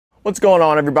What's going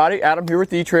on, everybody? Adam here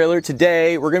with eTrailer.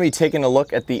 Today we're going to be taking a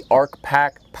look at the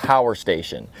ArkPak Power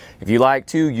Station. If you like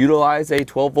to utilize a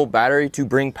 12-volt battery to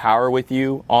bring power with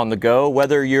you on the go,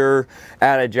 whether you're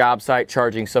at a job site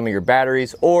charging some of your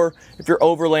batteries, or if you're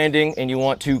overlanding and you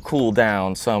want to cool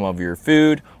down some of your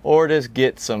food, or just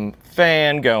get some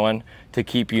fan going to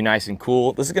keep you nice and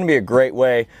cool, this is going to be a great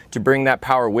way to bring that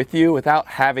power with you without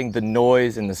having the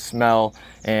noise and the smell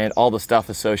and all the stuff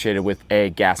associated with a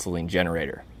gasoline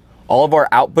generator. All of our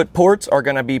output ports are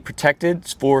going to be protected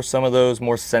for some of those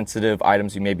more sensitive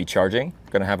items you may be charging.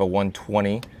 We're going to have a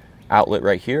 120 outlet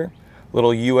right here, little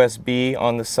USB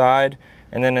on the side,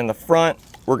 and then in the front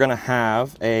we're going to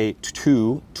have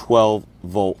two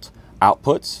 12-volt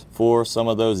outputs for some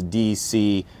of those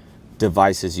DC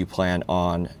devices you plan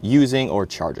on using or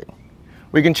charging.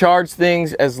 We can charge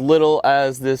things as little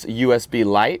as this USB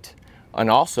light and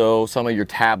also some of your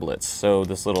tablets. So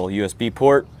this little USB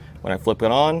port, when I flip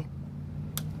it on,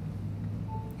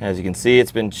 as you can see,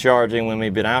 it's been charging when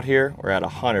we've been out here. We're at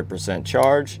 100%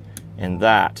 charge, and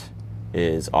that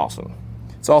is awesome.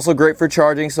 It's also great for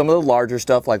charging some of the larger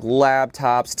stuff like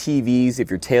laptops, TVs,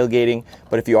 if you're tailgating.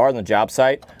 But if you are on the job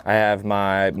site, I have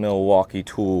my Milwaukee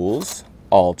tools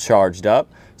all charged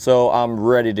up, so I'm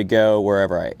ready to go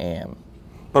wherever I am.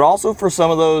 But also for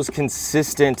some of those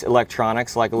consistent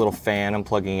electronics, like a little fan I'm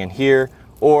plugging in here,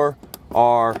 or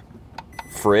our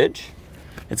fridge.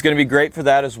 It's going to be great for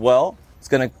that as well. It's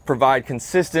going to provide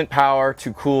consistent power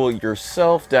to cool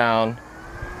yourself down,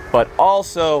 but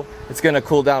also it's going to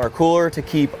cool down our cooler to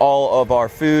keep all of our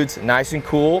foods nice and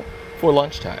cool for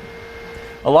lunchtime.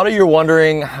 A lot of you are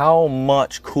wondering, how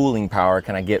much cooling power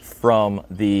can I get from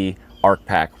the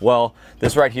ArkPak? Well,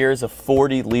 this right here is a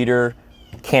 40-liter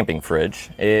camping fridge.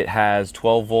 It has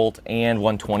 12-volt and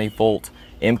 120-volt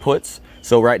inputs.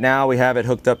 So right now we have it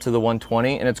hooked up to the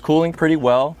 120, and it's cooling pretty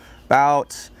well,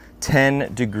 about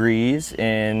 10 degrees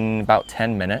in about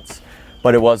 10 minutes,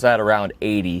 but it was at around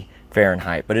 80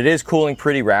 Fahrenheit. But it is cooling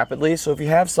pretty rapidly, so if you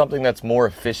have something that's more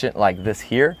efficient like this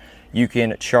here, you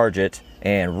can charge it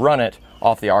and run it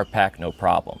off the ArkPak, no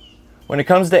problem. When it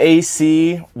comes to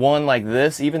AC, one like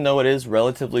this, even though it is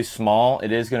relatively small,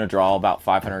 it is going to draw about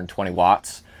 520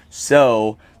 watts.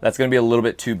 So that's going to be a little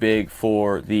bit too big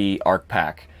for the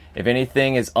ArkPak. If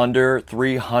anything is under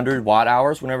 300 watt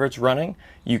hours whenever it's running,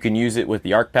 you can use it with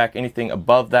the ArkPak. Anything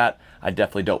above that, I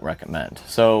definitely don't recommend.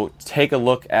 So take a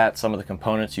look at some of the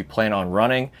components you plan on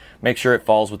running. Make sure it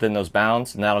falls within those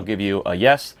bounds, and that'll give you a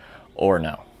yes or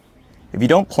no. If you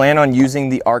don't plan on using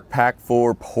the ArkPak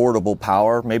for portable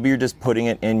power, maybe you're just putting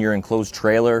it in your enclosed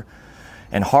trailer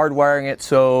and hardwiring it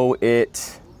so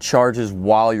it charges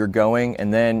while you're going,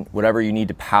 and then whatever you need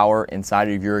to power inside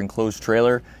of your enclosed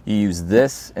trailer, you use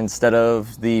this instead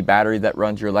of the battery that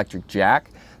runs your electric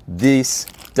jack. This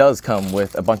does come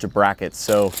with a bunch of brackets,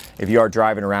 so if you are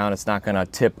driving around, it's not going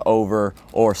to tip over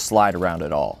or slide around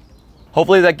at all.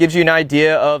 Hopefully that gives you an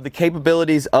idea of the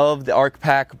capabilities of the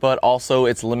ArkPak, but also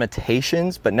its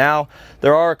limitations. But now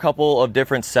there are a couple of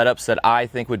different setups that I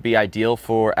think would be ideal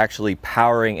for actually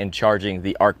powering and charging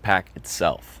the ArkPak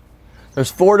itself.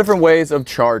 There's 4 different ways of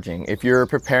charging. If you're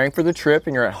preparing for the trip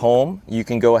and you're at home, you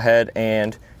can go ahead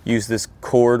and use this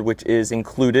cord, which is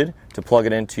included, to plug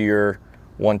it into your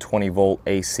 120-volt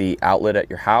AC outlet at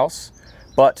your house.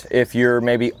 But if you're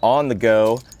maybe on the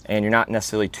go and you're not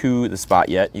necessarily to the spot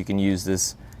yet, you can use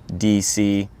this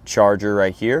DC charger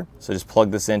right here. So just plug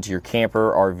this into your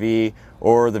camper, RV,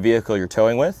 or the vehicle you're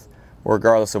towing with.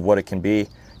 Regardless of what it can be,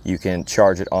 you can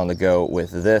charge it on the go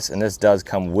with this, and this does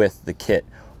come with the kit.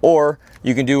 Or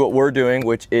you can do what we're doing,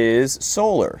 which is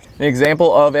solar. An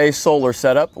example of a solar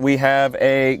setup, we have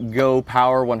a Go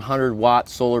Power 100-watt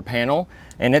solar panel,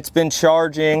 and it's been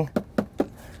charging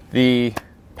the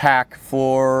pack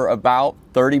for about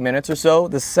 30 minutes or so.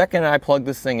 The second I plugged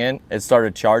this thing in, it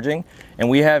started charging, and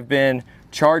we have been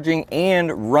charging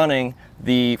and running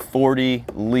the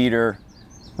 40-liter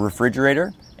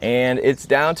refrigerator, and it's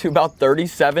down to about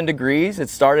 37 degrees.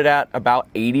 It started at about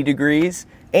 80 degrees,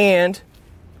 and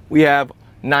we have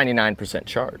 99%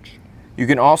 charge. You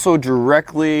can also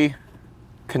directly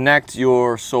connect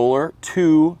your solar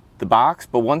to the box,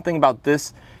 but one thing about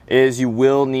this is you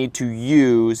will need to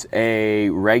use a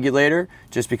regulator,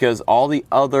 just because all the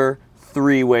other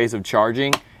 3 ways of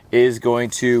charging is going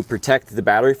to protect the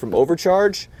battery from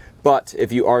overcharge. But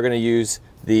if you are going to use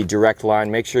the direct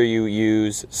line, make sure you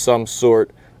use some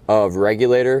sort of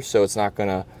regulator so it's not going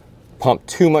to pump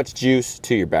too much juice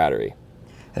to your battery.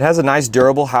 It has a nice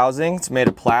durable housing. It's made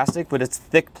of plastic, but it's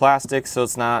thick plastic, so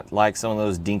it's not like some of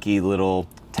those dinky little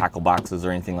tackle boxes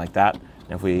or anything like that.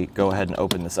 And if we go ahead and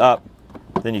open this up,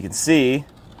 then you can see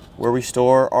where we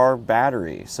store our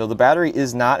battery. So the battery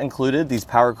is not included. These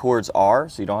power cords are,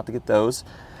 so you don't have to get those.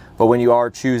 But when you are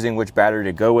choosing which battery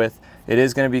to go with, it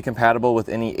is going to be compatible with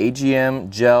any AGM,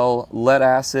 gel, lead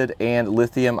acid, and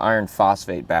lithium iron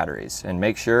phosphate batteries. And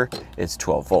make sure it's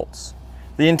 12 volts.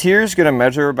 The interior is going to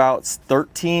measure about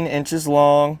 13 inches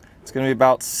long. It's going to be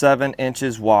about 7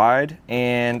 inches wide,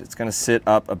 and it's going to sit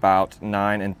up about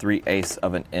 9 3/8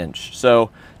 of an inch. So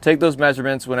take those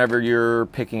measurements whenever you're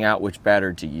picking out which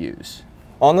battery to use.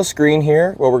 On the screen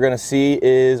here, what we're going to see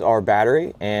is our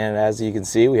battery, and as you can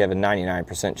see, we have a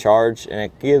 99% charge, and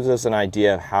it gives us an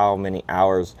idea of how many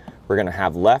hours we're going to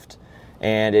have left.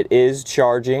 And it is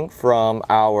charging from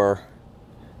our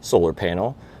solar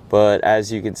panel, but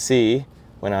as you can see,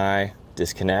 when I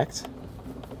disconnect,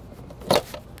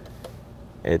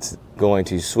 it's going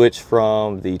to switch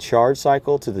from the charge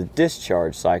cycle to the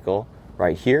discharge cycle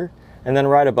right here. And then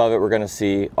right above it, we're going to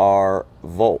see our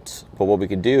volts. But what we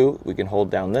can do, we can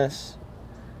hold down this,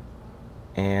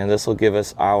 and this will give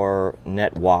us our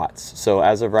net watts. So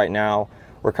as of right now,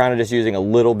 we're kind of just using a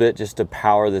little bit just to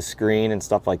power the screen and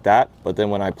stuff like that. But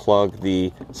then when I plug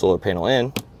the solar panel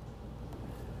in,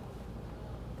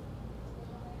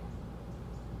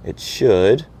 it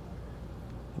should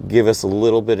give us a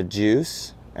little bit of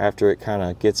juice after it kind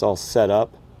of gets all set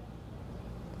up.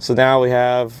 So now we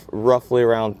have roughly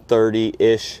around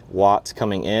 30-ish watts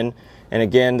coming in. And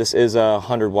again, this is a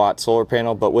 100-watt solar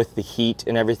panel, but with the heat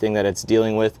and everything that it's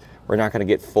dealing with, we're not going to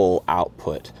get full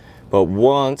output. But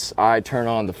once I turn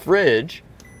on the fridge,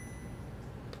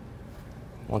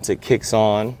 once it kicks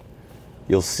on,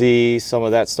 you'll see some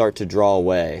of that start to draw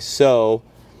away. So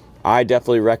I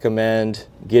definitely recommend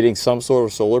getting some sort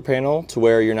of solar panel to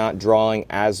where you're not drawing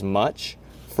as much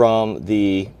from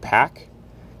the pack,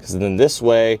 because then this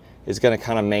way it's going to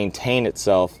kind of maintain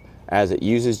itself as it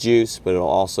uses juice, but it'll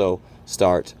also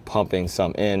start pumping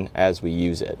some in as we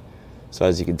use it. So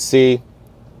as you can see,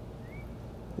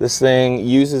 this thing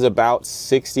uses about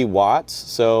 60 watts.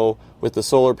 So with the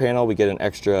solar panel, we get an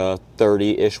extra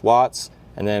 30-ish watts.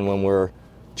 And then when we're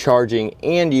charging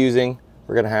and using,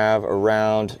 we're going to have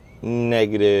around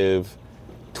negative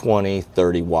 20,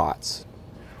 30 watts.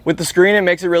 With the screen, it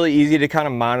makes it really easy to kind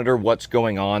of monitor what's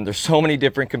going on. There's so many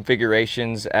different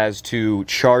configurations as to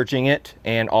charging it,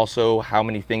 and also how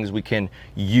many things we can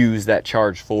use that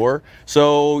charge for.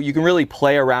 So you can really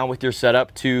play around with your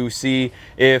setup to see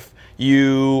if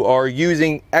you are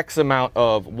using X amount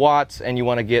of watts and you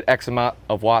want to get X amount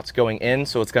of watts going in,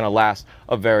 so it's going to last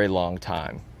a very long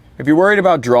time. If you're worried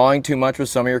about drawing too much with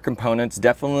some of your components,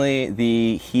 definitely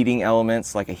the heating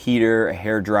elements like a heater, a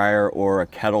hair dryer, or a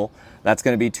kettle, that's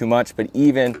going to be too much. But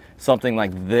even something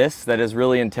like this that is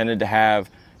really intended to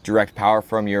have direct power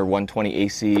from your 120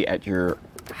 AC at your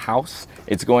house,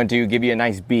 it's going to give you a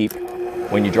nice beep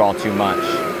when you draw too much.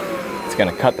 It's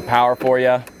going to cut the power for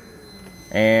you,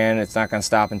 and it's not going to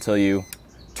stop until you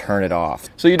turn it off.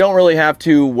 So you don't really have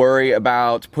to worry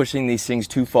about pushing these things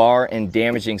too far and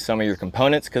damaging some of your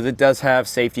components, because it does have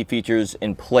safety features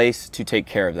in place to take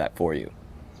care of that for you.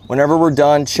 Whenever we're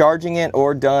done charging it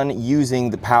or done using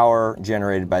the power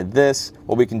generated by this,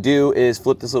 what we can do is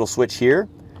flip this little switch here,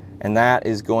 and that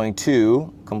is going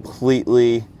to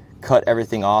completely cut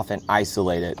everything off and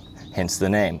isolate it, hence the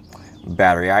name,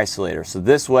 battery isolator. So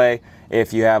this way,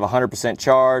 if you have 100%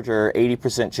 charge or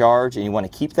 80% charge and you want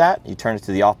to keep that, you turn it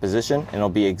to the off position, and it'll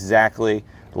be exactly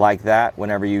like that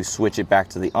whenever you switch it back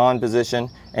to the on position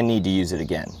and need to use it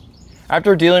again.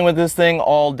 After dealing with this thing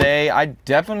all day, I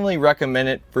definitely recommend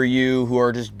it for you who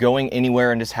are just going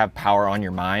anywhere and just have power on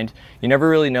your mind. You never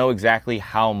really know exactly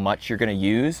how much you're going to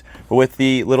use, but with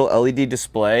the little LED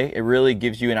display, it really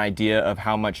gives you an idea of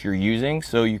how much you're using,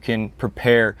 so you can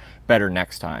prepare better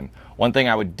next time. One thing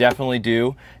I would definitely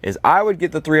do is I would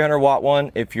get the 300-watt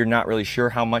one if you're not really sure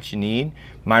how much you need.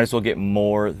 Might as well get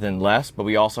more than less, but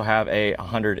we also have a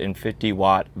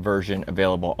 150-watt version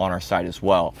available on our site as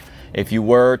well. If you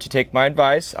were to take my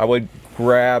advice, I would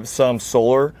grab some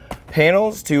solar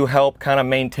panels to help kind of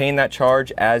maintain that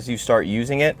charge as you start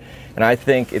using it. And I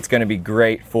think it's going to be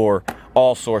great for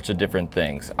all sorts of different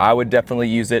things. I would definitely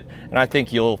use it, and I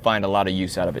think you'll find a lot of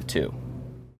use out of it too.